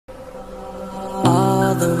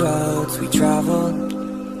roads we traveled,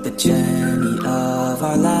 the journey of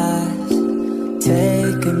our lives.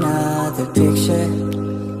 Take another picture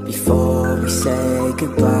before we say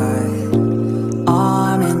goodbye.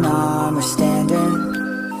 Arm in arm we're standing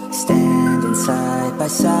side by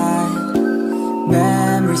side.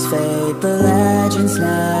 Memories fade, but legends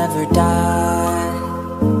never die.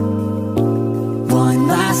 One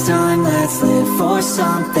last time, let's live for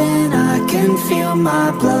something. I can feel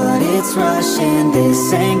my blood, it's rushing.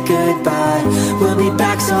 This ain't goodbye, we'll be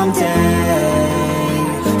back someday.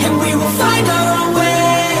 And we will find our own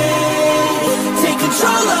way, take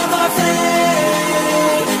control of our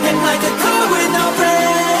fate. And like a car with no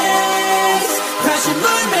brakes, crash and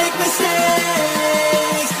learn, make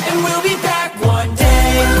mistakes. And we'll be back one day.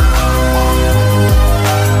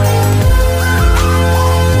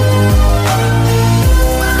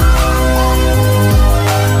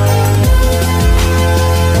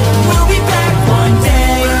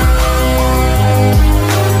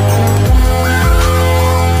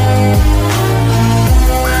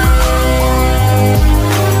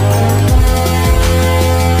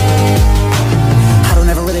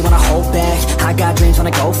 I got dreams,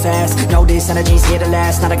 wanna go fast. Know this energy's here to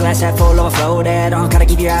last. Not a glass half full, overflow that. Gotta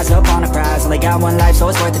keep your eyes up on the prize. Only got one life, so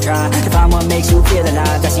it's worth a try. To find what makes you feel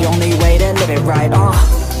alive, that's the only way to live it right.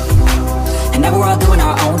 And now we're all doing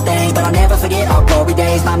our own thing, but I'll never forget our glory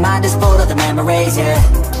days. My mind is full of the memories, yeah.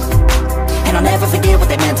 And I'll never forget what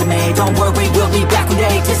they meant to me. Don't worry, we'll be back one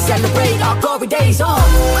day to celebrate our glory days,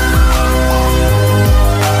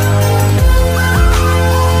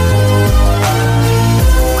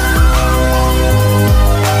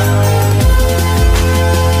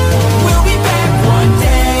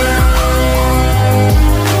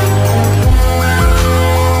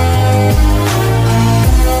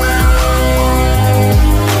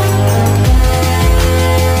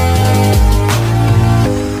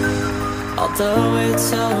 Although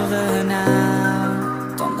it's over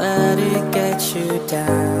now, don't let it get you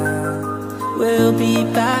down. We'll be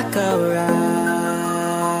back around.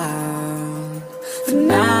 For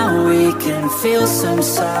now we can feel some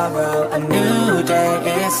sorrow. A new day,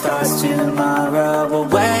 it starts tomorrow. We'll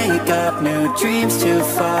wake up, new dreams to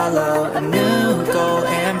follow. A new goal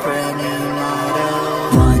and brand new motto.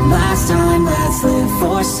 One last time, let's live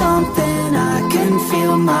for something. I can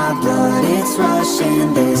feel my blood, it's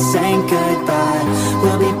rushing. This ain't goodbye,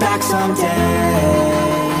 we'll be back someday.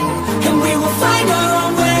 And we will find our